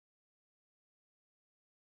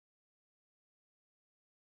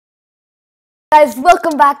Guys,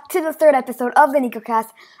 welcome back to the third episode of the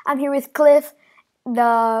Nicocast. I'm here with Cliff,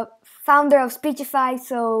 the founder of Speechify.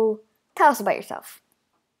 So tell us about yourself.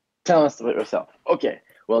 Tell us about yourself. Okay.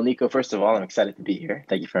 Well, Nico, first of all, I'm excited to be here.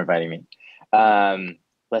 Thank you for inviting me.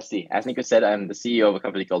 Let's see. As Nico said, I'm the CEO of a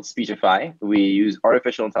company called Speechify. We use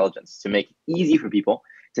artificial intelligence to make it easy for people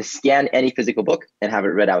to scan any physical book and have it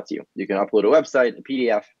read out to you. You can upload a website, a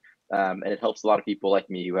PDF, and it helps a lot of people like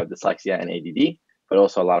me who have dyslexia and ADD, but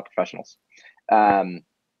also a lot of professionals.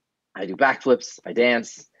 I do backflips, I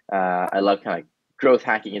dance. I love kind of growth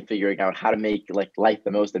hacking and figuring out how to make life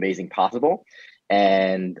the most amazing possible.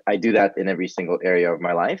 And I do that in every single area of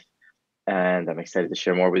my life. And I'm excited to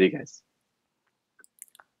share more with you guys.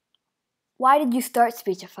 Why did you start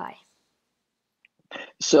Speechify?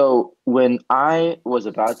 So when I was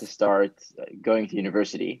about to start going to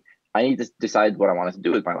university, I needed to decide what I wanted to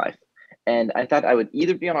do with my life. And I thought I would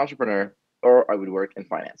either be an entrepreneur or I would work in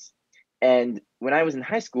finance. And when I was in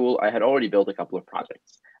high school, I had already built a couple of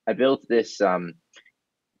projects. I built this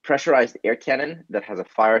pressurized air cannon that has a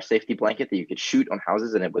fire safety blanket that you could shoot on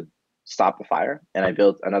houses and it would stop the fire. And I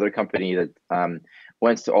built another company that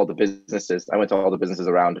went to all the businesses. I went to all the businesses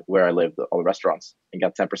around where I lived, all the restaurants, and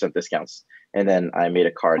got 10% discounts. And then I made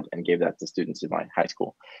a card and gave that to students in my high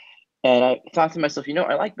school. And I thought to myself,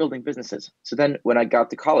 I like building businesses. So then when I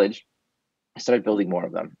got to college, I started building more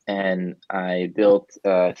of them. And I built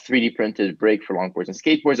a 3D printed brake for longboards and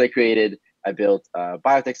skateboards I created. I built a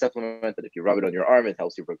biotech supplement that if you rub it on your arm, it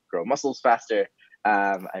helps you grow muscles faster.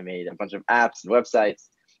 I made a bunch of apps and websites.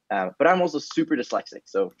 But I'm also super dyslexic.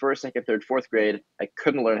 So first, second, third, fourth grade, I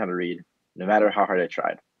couldn't learn how to read, no matter how hard I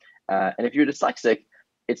tried. And if you're dyslexic,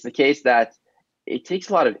 it's the case that it takes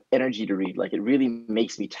a lot of energy to read. Like it really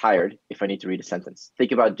makes me tired if I need to read a sentence.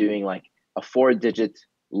 Think about doing like a 4-digit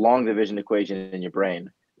long division equation in your brain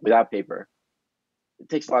without paper. It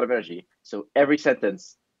takes a lot of energy. So every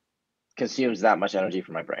sentence consumes that much energy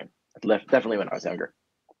from my brain. Definitely when I was younger.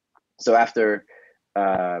 So after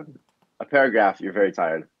a paragraph, you're very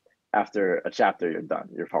tired. After a chapter, you're done.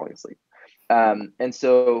 You're falling asleep. And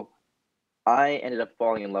so I ended up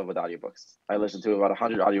falling in love with audiobooks. I listened to about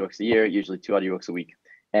 100 audiobooks a year, usually 2 audiobooks a week.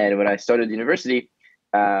 And when I started university,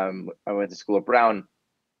 I went to school at Brown.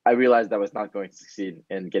 I realized I was not going to succeed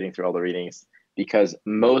in getting through all the readings because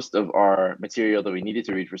most of our material that we needed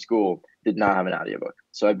to read for school did not have an audiobook.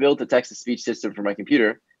 So I built a text-to-speech system for my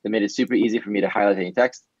computer that made it super easy for me to highlight any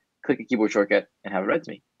text, click a keyboard shortcut, and have it read to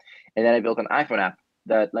me. And then I built an iPhone app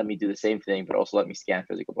that let me do the same thing, but also let me scan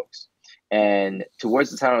physical books. And towards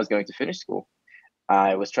the time I was going to finish school,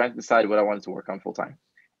 I was trying to decide what I wanted to work on full-time.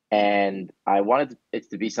 And I wanted it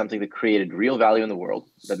to be something that created real value in the world,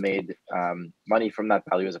 that made money from that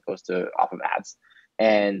value as opposed to off of ads.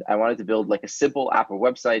 And I wanted to build like a simple app or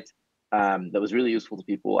website that was really useful to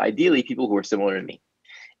people, ideally people who were similar to me.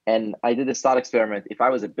 And I did this thought experiment. If I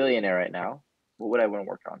was a billionaire right now, what would I want to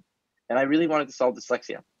work on? And I really wanted to solve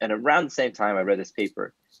dyslexia. And around the same time, I read this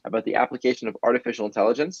paper about the application of artificial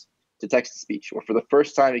intelligence to text-to-speech, or for the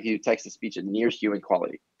first time, you can do text-to-speech at near human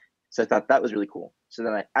quality. So I thought that was really cool. So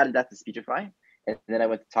then I added that to Speechify. And then I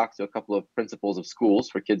went to talk to a couple of principals of schools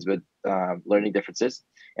for kids with learning differences.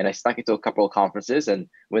 And I snuck into a couple of conferences. And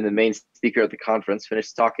when the main speaker at the conference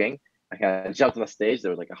finished talking, I kind of jumped on the stage.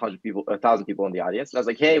 There was like 100 people, 1,000 people in the audience. And I was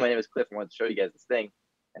like, hey, my name is Cliff. I wanted to show you guys this thing.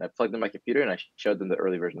 And I plugged in my computer and I showed them the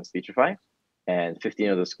early version of Speechify. And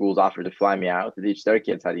 15 of the schools offered to fly me out to teach their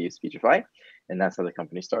kids how to use Speechify. And that's how the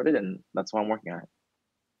company started. And that's why I'm working on it.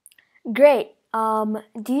 Great.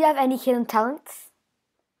 Do you have any hidden talents?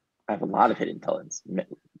 I have a lot of hidden talents.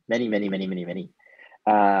 Many.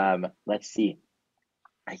 Let's see.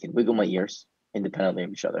 I can wiggle my ears independently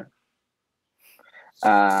of each other.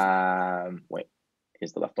 Wait,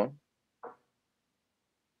 here's the left one.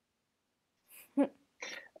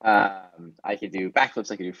 I can do backflips,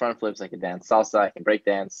 I can do front flips, I can dance salsa, I can break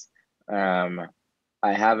dance.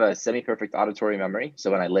 I have a semi-perfect auditory memory. So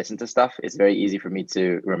when I listen to stuff, it's very easy for me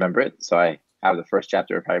to remember it. So I have the first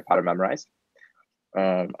chapter of Harry Potter memorized,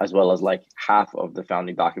 as well as like half of the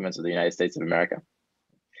founding documents of the United States of America.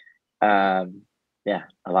 Yeah,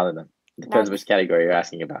 a lot of them. Depends which category you're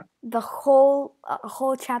asking about. The whole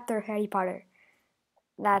chapter of Harry Potter.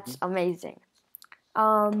 That's amazing.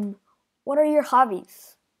 What are your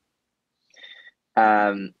hobbies?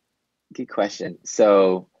 Good question.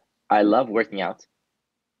 So I love working out.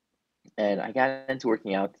 And I got into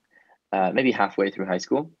working out maybe halfway through high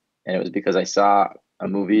school. And it was because I saw a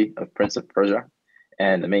movie of Prince of Persia.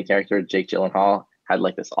 And the main character, Jake Gyllenhaal, had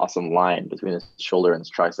like this awesome line between his shoulder and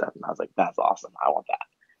his tricep. And I was like, that's awesome. I want that.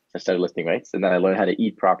 So I started lifting weights. And then I learned how to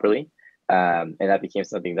eat properly. And that became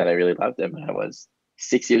something that I really loved. And when I was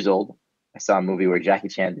 6 years old, I saw a movie where Jackie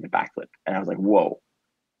Chan did a backflip, and I was like, whoa,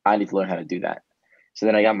 I need to learn how to do that. So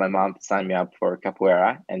then I got my mom to sign me up for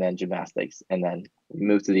capoeira and then gymnastics, and then we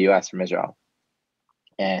moved to the US from Israel.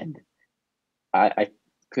 And I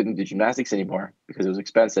couldn't do gymnastics anymore because it was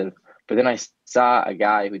expensive. But then I saw a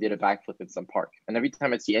guy who did a backflip in some park. And every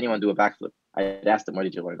time I'd see anyone do a backflip, I'd ask them, where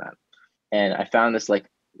did you learn that? And I found this like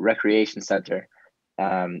recreation center.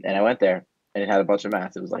 And I went there and it had a bunch of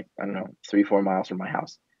mats. It was like, I don't know, 3-4 miles from my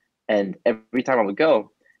house. And every time I would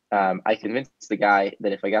go, I convinced the guy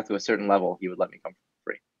that if I got to a certain level, he would let me come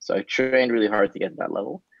for free. So I trained really hard to get to that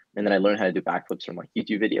level. And then I learned how to do backflips from like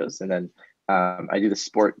YouTube videos. And then I do this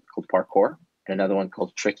sport called parkour and another one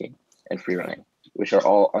called tricking and free running, which are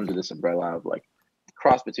all under this umbrella of like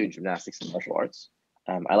cross between gymnastics and martial arts.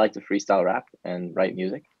 I like to freestyle rap and write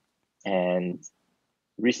music. And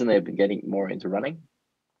recently I've been getting more into running.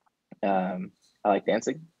 I like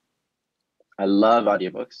dancing. I love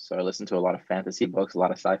audiobooks. So I listen to a lot of fantasy books, a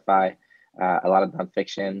lot of sci-fi, a lot of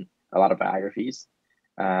nonfiction, a lot of biographies.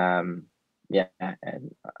 And a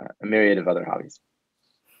myriad of other hobbies.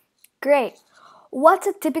 Great. What's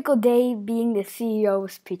a typical day being the CEO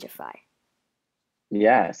of Speechify?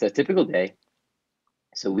 Yeah, so a typical day.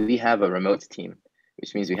 So we have a remote team,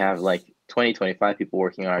 which means we have like 20, 25 people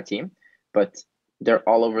working on our team, but they're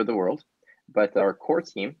all over the world. But our core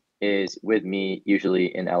team is with me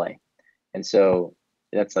usually in LA. And so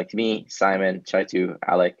that's like me, Simon, Chaitu,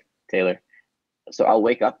 Alec, Taylor. So I'll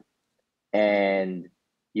wake up and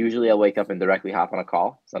usually I'll wake up and directly hop on a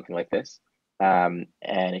call, something like this. And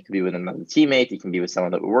it could be with another teammate. It can be with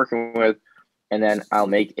someone that we're working with. And then I'll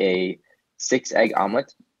make a 6-egg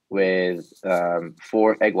omelet with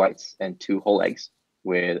 4 egg whites and 2 whole eggs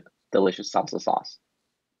with delicious salsa sauce.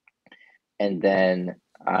 And then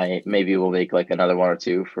I maybe will make like another 1 or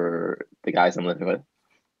 2 for the guys I'm living with.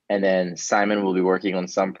 And then Simon will be working on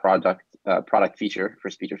some product feature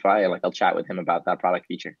for Speechify. And like I'll chat with him about that product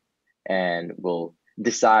feature. And we'll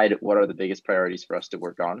decide what are the biggest priorities for us to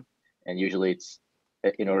work on. And usually it's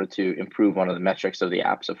in order to improve one of the metrics of the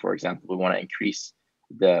app. So for example, we want to increase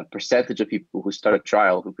the percentage of people who start a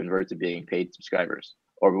trial who convert to being paid subscribers,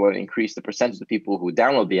 or we want to increase the percentage of people who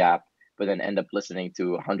download the app but then end up listening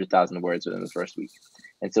to 100,000 words within the first week.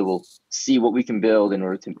 And so we'll see what we can build in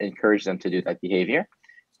order to encourage them to do that behavior.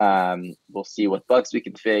 We'll see what bugs we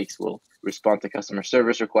can fix. We'll respond to customer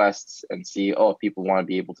service requests and see, if people want to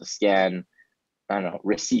be able to scan,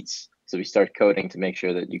 receipts. So we start coding to make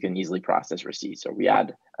sure that you can easily process receipts, or we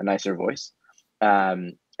add a nicer voice.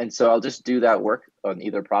 And so I'll just do that work on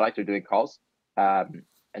either product or doing calls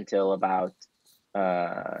until about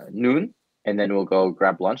noon. And then we'll go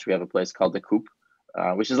grab lunch. We have a place called The Coop,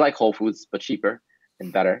 which is like Whole Foods, but cheaper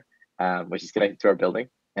and better, which is connected to our building.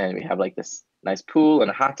 And we have like this nice pool and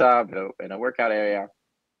a hot tub and a workout area.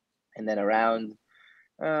 And then around,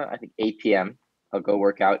 I think 8 p.m., I'll go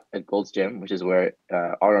work out at Gold's Gym, which is where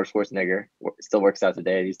Arnold Schwarzenegger still works out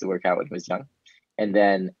today. I used to work out when he was young. And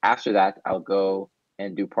then after that, I'll go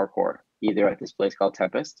and do parkour, either at this place called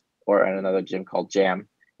Tempest or at another gym called Jam.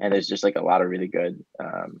 And there's just like a lot of really good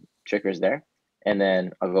trickers there. And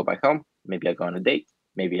then I'll go back home. Maybe I'll go on a date.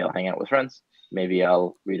 Maybe I'll hang out with friends. Maybe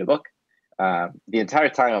I'll read a book. The entire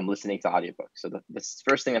time I'm listening to audiobooks. So the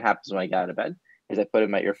first thing that happens when I get out of bed is I put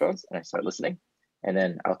in my earphones and I start listening. And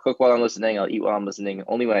then I'll cook while I'm listening. I'll eat while I'm listening.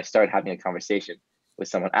 Only when I start having a conversation with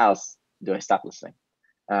someone else do I stop listening.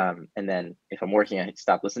 And then if I'm working, I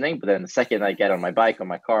stop listening. But then the second I get on my bike, on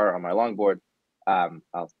my car, on my longboard,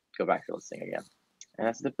 I'll go back to listening again. And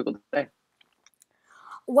that's a difficult day.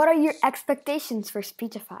 What are your expectations for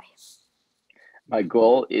Speechify? My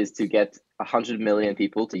goal is to get 100 million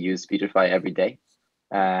people to use Speechify every day.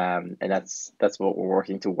 And that's what we're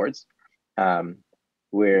working towards.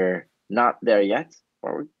 We're not there yet,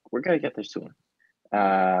 or we're going to get there soon.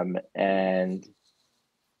 And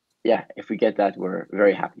yeah, if we get that, we're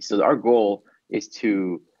very happy. So our goal is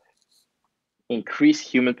to increase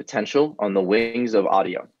human potential on the wings of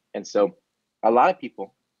audio. And so a lot of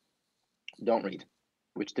people don't read,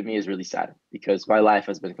 which to me is really sad because my life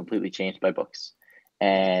has been completely changed by books.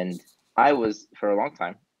 And I was, for a long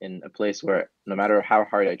time, in a place where no matter how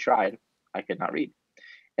hard I tried, I could not read.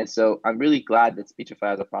 And so I'm really glad that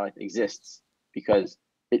Speechify as a product exists because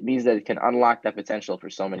it means that it can unlock that potential for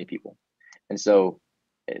so many people. And so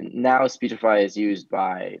now Speechify is used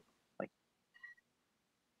by like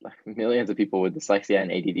millions of people with dyslexia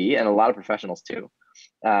and ADD and a lot of professionals too.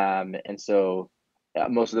 And so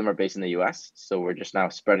most of them are based in the US. So we're just now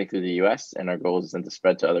spreading through the US, and our goal is then to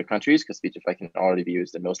spread to other countries because Speechify can already be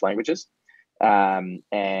used in most languages, and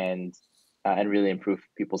really improve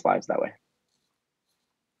people's lives that way.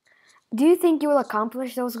 Do you think you will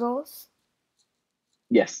accomplish those goals?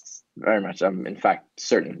 Yes, very much. I'm in fact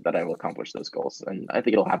certain that I will accomplish those goals, and I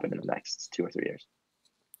think it'll happen in the next 2 or 3 years.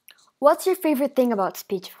 What's your favorite thing about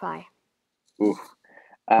Speechify? Ooh,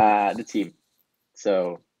 the team.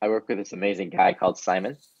 So I work with this amazing guy called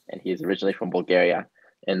Simon, and he is originally from Bulgaria.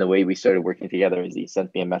 And the way we started working together is he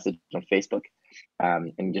sent me a message on Facebook,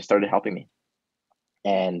 and just started helping me.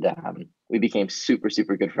 And we became super,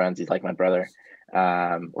 super good friends. He's like my brother.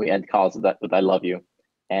 We end calls with "I love you,"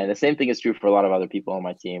 and the same thing is true for a lot of other people on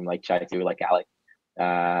my team, like Chaitu, like Alec.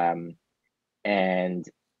 Um, and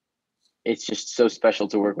it's just so special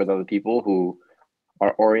to work with other people who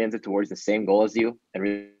are oriented towards the same goal as you and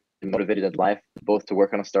really motivated in life, both to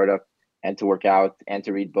work on a startup and to work out and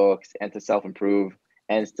to read books and to self-improve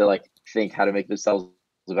and to like think how to make themselves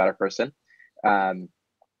a better person. And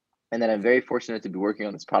then I'm very fortunate to be working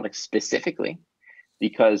on this product specifically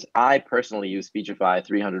because I personally use Speechify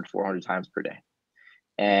 300, 400 times per day.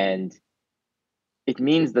 And it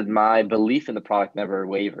means that my belief in the product never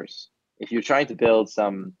wavers. If you're trying to build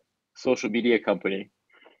some social media company,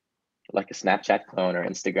 like a Snapchat clone or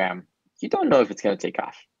Instagram, you don't know if it's going to take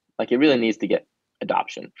off. Like it really needs to get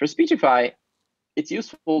adoption. For Speechify, it's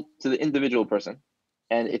useful to the individual person.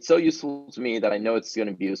 And it's so useful to me that I know it's going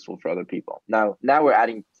to be useful for other people. Now we're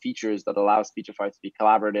adding features that allow Speechify to be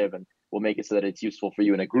collaborative and will make it so that it's useful for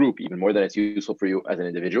you in a group, even more than it's useful for you as an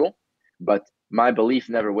individual. But my belief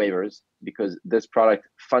never wavers because this product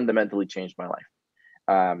fundamentally changed my life.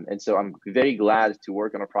 And so I'm very glad to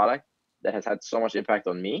work on a product that has had so much impact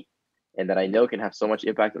on me and that I know can have so much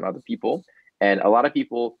impact on other people. And a lot of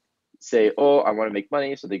people say, oh, I want to make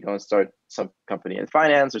money. So they go and start some company in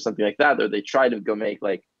finance or something like that, or they try to go make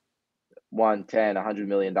like $1, $10, $100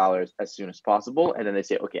 million as soon as possible. And then they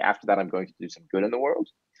say, okay, after that, I'm going to do some good in the world.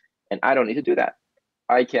 And I don't need to do that.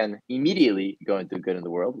 I can immediately go and do good in the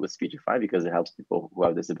world with Speechify because it helps people who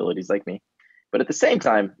have disabilities like me. But at the same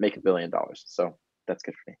time, make $1 billion. So that's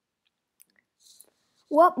good for me.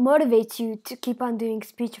 What motivates you to keep on doing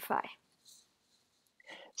Speechify?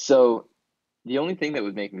 So the only thing that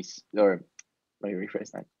would make me, or let me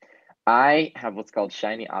rephrase that. I have what's called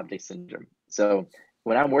shiny object syndrome. So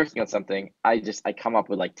when I'm working on something, I come up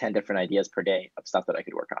with like 10 different ideas per day of stuff that I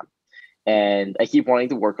could work on. And I keep wanting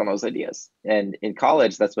to work on those ideas. And in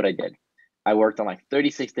college, that's what I did. I worked on like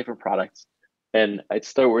 36 different products, and I'd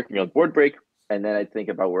start working on board break. And then I'd think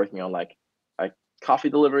about working on like a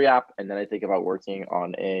coffee delivery app. And then I think about working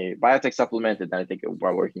on a biotech supplement. And then I think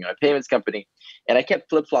about working on a payments company. And I kept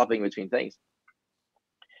flip-flopping between things.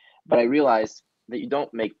 But I realized that you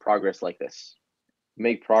don't make progress like this. You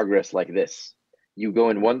make progress like this. You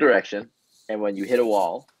go in one direction, and when you hit a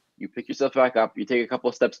wall, you pick yourself back up, you take a couple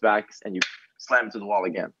of steps back, and you slam into the wall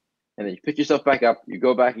again. And then you pick yourself back up, you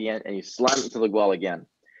go back again, and you slam into the wall again.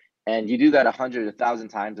 And you do that 100, 1,000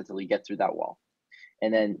 times until you get through that wall.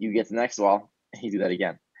 And then you get to the next wall, and you do that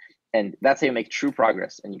again. And that's how you make true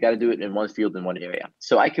progress. And you got to do it in one field, in one area.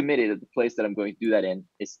 So I committed that the place that I'm going to do that in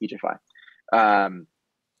is Speechify.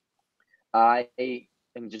 I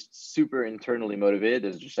am just super internally motivated.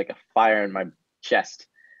 There's just like a fire in my chest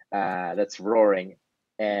that's roaring,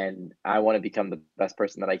 and I want to become the best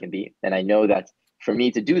person that I can be. And I know that for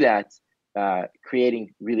me to do that,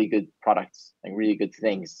 creating really good products and really good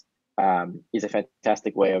things is a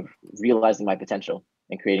fantastic way of realizing my potential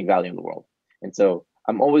and creating value in the world. And so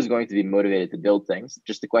I'm always going to be motivated to build things.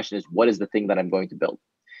 Just the question is, what is the thing that I'm going to build?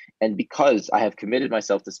 And because I have committed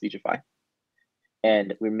myself to Speechify,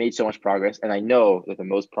 and we made so much progress, and I know that the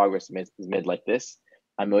most progress is made like this,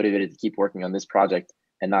 I'm motivated to keep working on this project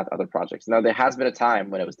and not other projects. Now, there has been a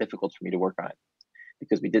time when it was difficult for me to work on it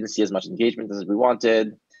because we didn't see as much engagement as we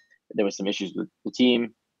wanted. There was some issues with the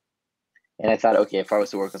team. And I thought, okay, if I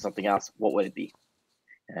was to work on something else, what would it be?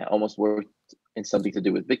 And I almost worked in something to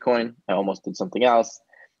do with Bitcoin. I almost did something else.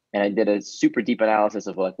 And I did a super deep analysis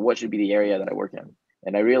of like, what should be the area that I work in?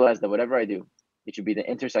 And I realized that whatever I do, it should be the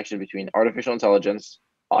intersection between artificial intelligence,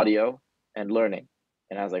 audio, and learning.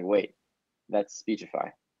 And I was like, wait, that's Speechify.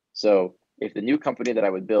 So if the new company that I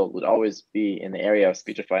would build would always be in the area of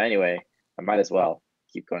Speechify anyway, I might as well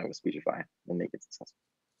keep going with Speechify and make it successful.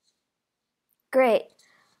 Great.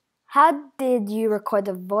 How did you record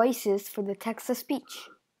the voices for the text-to-speech?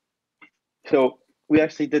 So we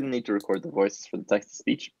actually didn't need to record the voices for the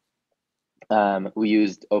text-to-speech. We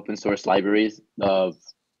used open source libraries of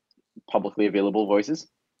publicly available voices.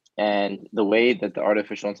 And the way that the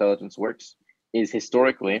artificial intelligence works is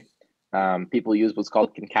historically, people use what's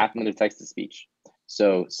called concatenative text-to-speech.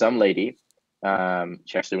 So some lady,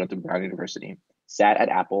 she actually went to Brown University, sat at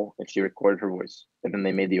Apple and she recorded her voice. And then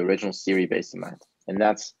they made the original Siri based on that. And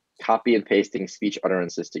that's copy and pasting speech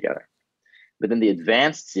utterances together. But then the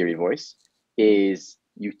advanced Siri voice is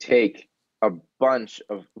you take a bunch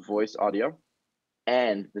of voice audio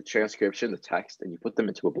and the transcription, the text, and you put them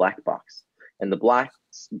into a black box. And the black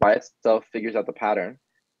by itself figures out the pattern.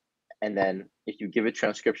 And then if you give it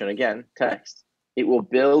transcription again, text, it will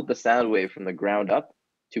build the sound wave from the ground up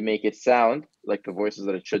to make it sound like the voices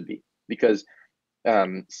that it should be. Because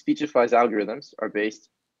Speechify's algorithms are based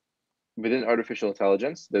within artificial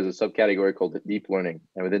intelligence. There's a subcategory called deep learning.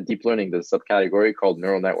 And within deep learning, there's a subcategory called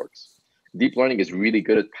neural networks. Deep learning is really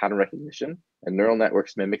good at pattern recognition, and neural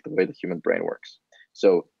networks mimic the way the human brain works.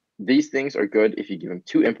 So these things are good if you give them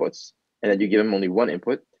 2 inputs and then you give them only 1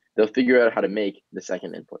 input, they'll figure out how to make the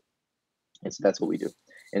second input. And so that's what we do.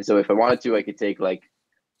 And so if I wanted to, I could take like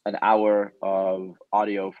an hour of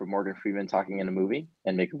audio for Morgan Freeman talking in a movie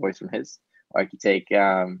and make a voice from his. Or I could take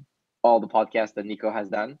all the podcasts that Nico has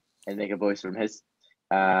done and make a voice from his.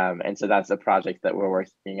 And so that's a project that we're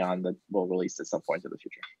working on that we'll release at some point in the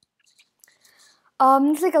future.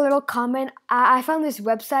 It's like a little comment. I found this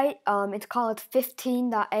website. It's called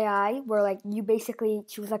 15.ai, where like you basically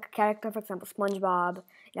choose like a character, for example, SpongeBob,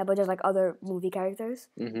 and a bunch of like other movie characters,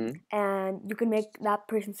 and you can make that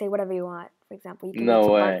person say whatever you want. For example, you can make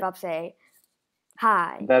SpongeBob say,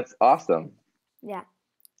 "Hi." That's awesome. Yeah.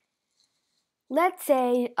 Let's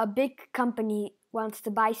say a big company wants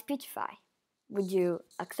to buy Speechify. Would you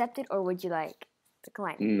accept it, or would you like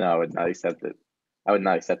decline? No, I would not accept it. I would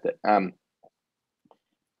not accept it.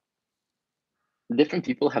 Different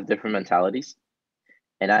people have different mentalities,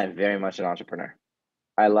 and I am very much an entrepreneur.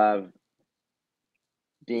 I love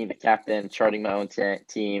being the captain, charting my own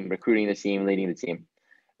team, recruiting the team, leading the team.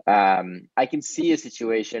 I can see a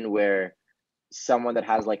situation where someone that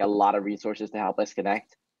has like a lot of resources to help us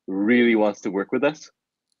connect really wants to work with us.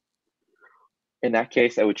 In that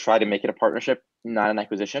case, I would try to make it a partnership, not an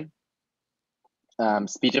acquisition.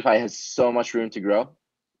 Speechify has so much room to grow,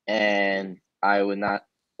 and I would not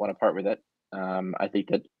want to part with it. I think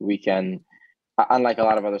that we can, unlike a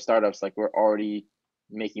lot of other startups, like we're already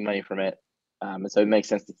making money from it. And so it makes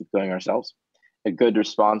sense to keep going ourselves. A good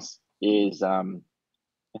response is, I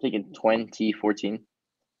think in 2014,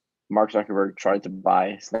 Mark Zuckerberg tried to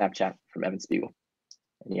buy Snapchat from Evan Spiegel,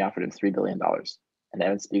 and he offered him $3 billion. And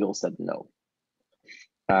Evan Spiegel said no.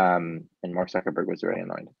 And Mark Zuckerberg was very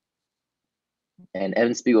annoyed. And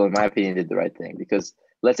Evan Spiegel, in my opinion, did the right thing, because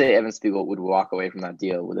let's say Evan Spiegel would walk away from that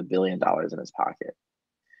deal with $1 billion in his pocket.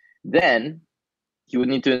 Then he would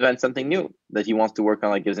need to invent something new that he wants to work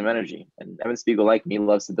on that gives him energy. And Evan Spiegel, like me,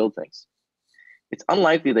 loves to build things. It's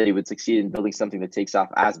unlikely that he would succeed in building something that takes off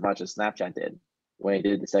as much as Snapchat did when he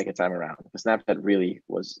did it the second time around. But Snapchat really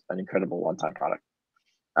was an incredible one-time product.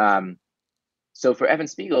 So for Evan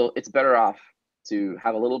Spiegel, it's better off to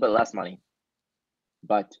have a little bit less money,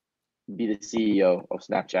 but be the CEO of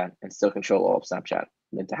Snapchat and still control all of Snapchat,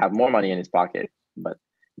 than to have more money in his pocket, but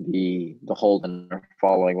the hold and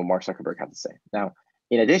following what Mark Zuckerberg had to say. Now,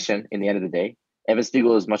 in addition, in the end of the day, Evan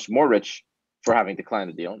Spiegel is much more rich for having declined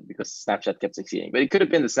the deal because Snapchat kept succeeding. But it could have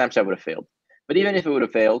been that Snapchat would have failed. But even if it would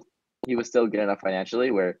have failed, he was still good enough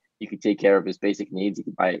financially where he could take care of his basic needs. He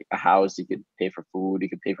could buy a house, he could pay for food, he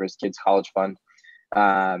could pay for his kids' college fund,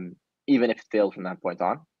 even if it failed from that point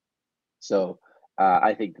on. So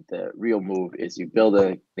I think that the real move is you build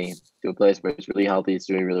a thing to a place where it's really healthy, it's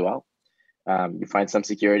doing really well. You find some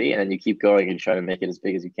security, and then you keep going and try to make it as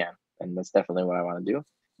big as you can. And that's definitely what I want to do.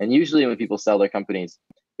 And usually when people sell their companies,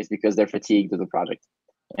 it's because they're fatigued with the project.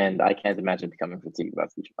 And I can't imagine becoming fatigued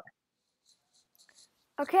about Speechify.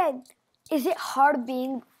 Okay. Is it hard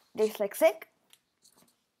being dyslexic?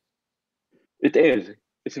 It is.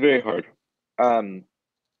 It's very hard.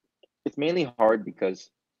 It's mainly hard because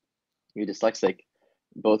you're dyslexic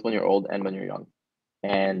both when you're old and when you're young.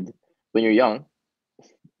 And when you're young,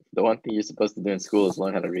 the one thing you're supposed to do in school is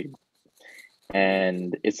learn how to read.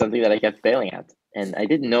 And it's something that I kept failing at. And I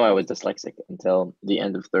didn't know I was dyslexic until the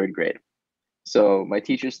end of 3rd grade. So my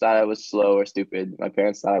teachers thought I was slow or stupid. My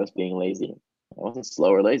parents thought I was being lazy. I wasn't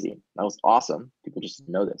slow or lazy. I was awesome. People just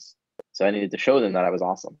didn't know this. So I needed to show them that I was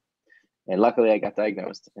awesome. And luckily I got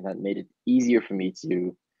diagnosed, and that made it easier for me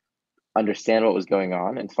to understand what was going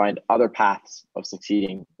on and find other paths of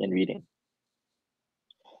succeeding in reading.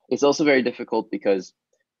 It's also very difficult because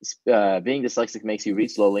being dyslexic makes you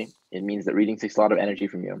read slowly. It means that reading takes a lot of energy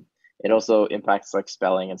from you. It also impacts like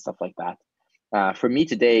spelling and stuff like that. For me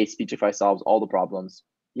today, Speechify solves all the problems.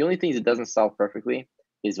 The only things it doesn't solve perfectly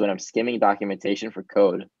is when I'm skimming documentation for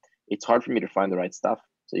code. It's hard for me to find the right stuff.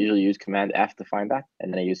 So I usually use Command F to find that,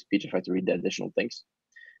 and then I use Speechify to read the additional things.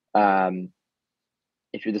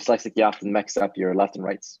 If you're dyslexic, you often mix up your left and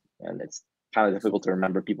rights, and it's kind of difficult to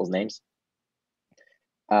remember people's names.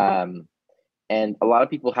 And And a lot of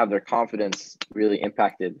people have their confidence really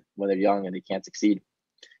impacted when they're young and they can't succeed.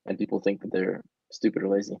 And people think that they're stupid or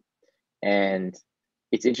lazy. And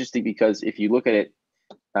it's interesting because if you look at it,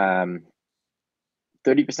 30%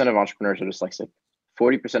 of entrepreneurs are dyslexic,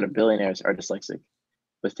 40% of billionaires are dyslexic,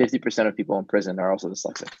 but 50% of people in prison are also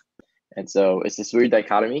dyslexic. And so it's this weird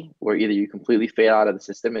dichotomy where either you completely fail out of the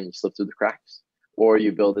system and you slip through the cracks, or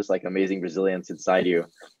you build this like amazing resilience inside you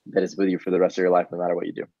that is with you for the rest of your life, no matter what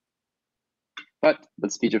you do. But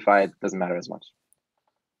with Speechify, it doesn't matter as much.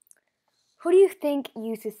 Who do you think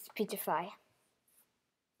uses Speechify?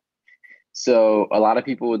 So a lot of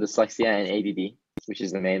people with dyslexia and ADD, which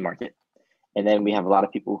is the main market. And then we have a lot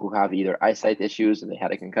of people who have either eyesight issues or they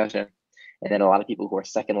had a concussion. And then a lot of people who are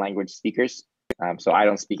second language speakers. So I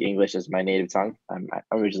don't speak English as my native tongue. I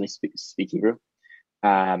originally speak Hebrew.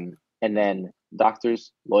 And then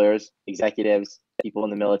doctors, lawyers, executives, people in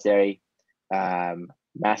the military,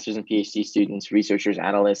 masters and PhD students, researchers,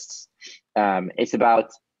 analysts. It's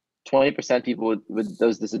about 20% people with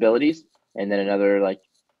those disabilities, and then another like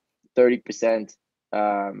 30%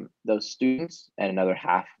 those students, and another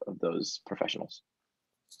half of those professionals.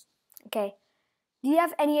 Okay. Do you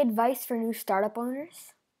have any advice for new startup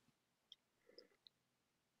owners?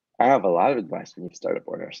 I have a lot of advice for new startup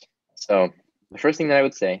owners. So the first thing that I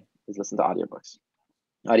would say is listen to audiobooks.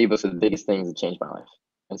 Audiobooks are the biggest things that changed my life.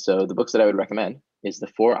 And so the books that I would recommend is The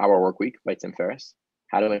 4-Hour Workweek by Tim Ferriss,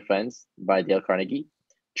 How to Win Friends by Dale Carnegie,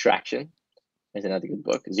 Traction is another good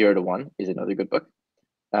book, 0 to 1 is another good book,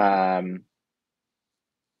 and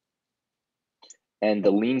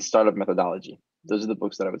The Lean Startup Methodology. Those are the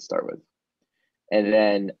books that I would start with. And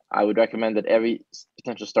then I would recommend that every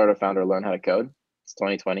potential startup founder learn how to code. It's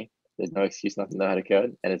 2020. There's no excuse not to know how to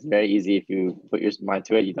code. And it's very easy if you put your mind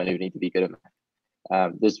to it. You don't even need to be good at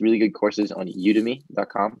math. There's really good courses on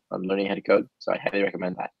udemy.com on learning how to code. So I highly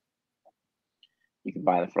recommend that. You can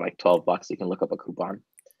buy them for like $12. You can look up a coupon.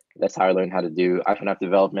 That's how I learned how to do iPhone app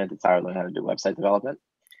development. It's how I learned how to do website development.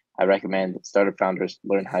 I recommend startup founders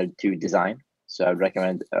learn how to design. So I would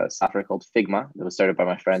recommend a software called Figma that was started by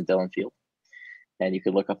my friend Dylan Field. And you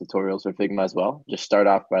could look up tutorials for Figma as well. Just start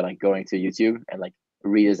off by like going to YouTube and like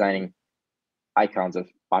redesigning icons of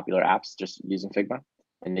popular apps just using Figma,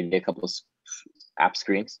 and maybe a couple of app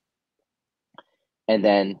screens. And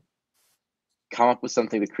then come up with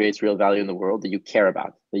something that creates real value in the world that you care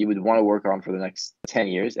about, that you would want to work on for the next 10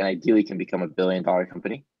 years, and ideally can become $1 billion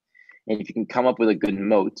company. And if you can come up with a good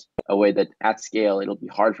moat, a way that at scale, it'll be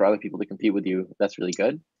hard for other people to compete with you, that's really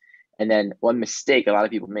good. And then one mistake a lot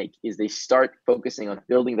of people make is they start focusing on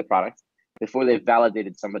building the product before they've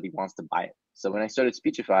validated somebody wants to buy it. So when I started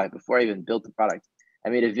Speechify, before I even built the product, I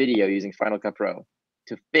made a video using Final Cut Pro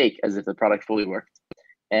to fake as if the product fully worked.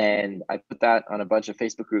 And I put that on a bunch of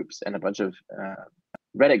Facebook groups and a bunch of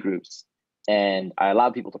Reddit groups. And I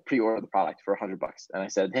allowed people to pre-order the product for $100. And I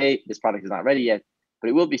said, hey, this product is not ready yet, but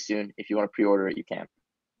it will be soon. If you want to pre-order it, you can.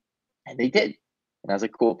 And they did. And I was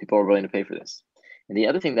like, cool, people are willing to pay for this. And the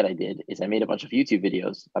other thing that I did is I made a bunch of YouTube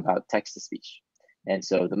videos about text-to-speech. And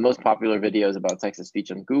so the most popular videos about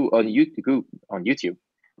text-to-speech on YouTube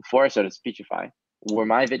before I started Speechify were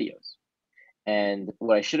my videos. And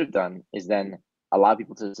what I should have done is then allow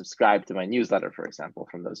people to subscribe to my newsletter, for example,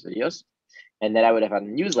 from those videos. And then I would have had a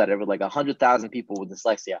newsletter with like 100,000 people with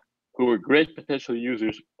dyslexia who were great potential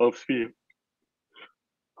users of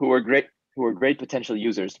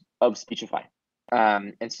Speechify.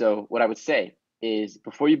 And so what I would say is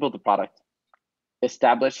before you build the product,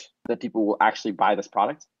 establish that people will actually buy this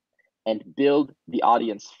product and build the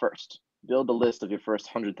audience first. Build a list of your first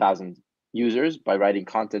 100,000 users by writing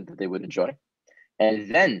content that they would enjoy,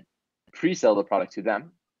 and then pre-sell the product to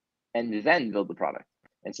them, and then build the product.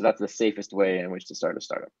 And so that's the safest way in which to start a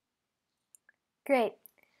startup. Great.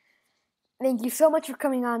 Thank you so much for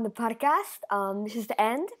coming on the podcast. This is the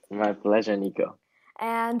end. My pleasure, Nico.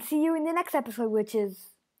 And see you in the next episode, which is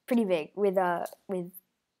pretty big. With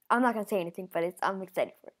I'm not gonna say anything, but I'm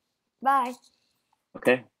excited for it. Bye.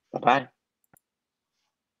 Okay. Bye-bye.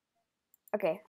 Okay.